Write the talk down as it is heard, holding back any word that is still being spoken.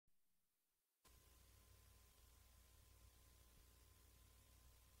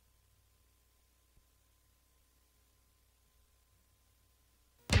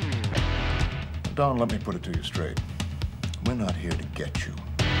Don, let me put it to you straight. We're not here to get you.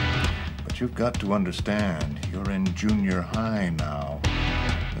 But you've got to understand, you're in junior high now.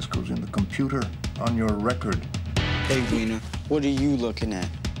 This goes in the computer, on your record. Hey, Wiener, what are you looking at?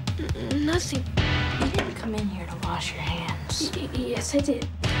 Nothing. You didn't come in here to wash your hands. Yes, I did.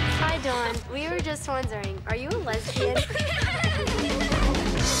 Hi, Dawn. We were just wondering, are you a lesbian?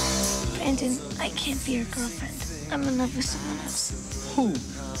 Brandon, I can't be your girlfriend. I'm in love with someone else. Who?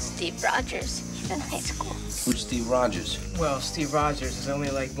 Steve Rogers. He's in high school. Who's Steve Rogers? Well, Steve Rogers is only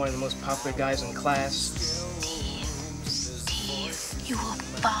like one of the most popular guys in class. Steve, you will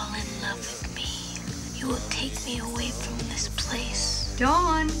fall in love with me. You will take me away from this place.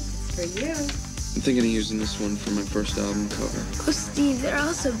 Dawn, it's for you. I'm thinking of using this one for my first album cover. Oh, Steve, they're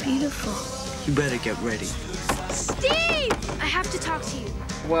all so beautiful. You better get ready. Steve! I have to talk to you.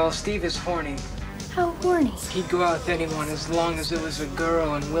 Well, Steve is horny. How horny. He'd go out with anyone as long as it was a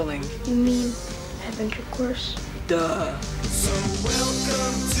girl and willing. You mean have intercourse? Duh. So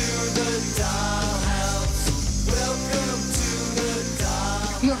welcome to the Dollhouse. Welcome to the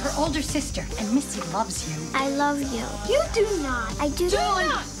Dollhouse. You're her older sister, and Missy loves you. I love you. You do not. I do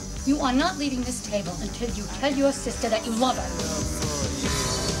Not. You are not leaving this table until you tell your sister that you love her.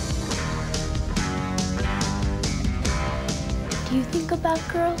 Do you think about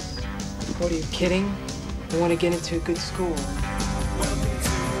girls? What, are you kidding? I want to get into a good school.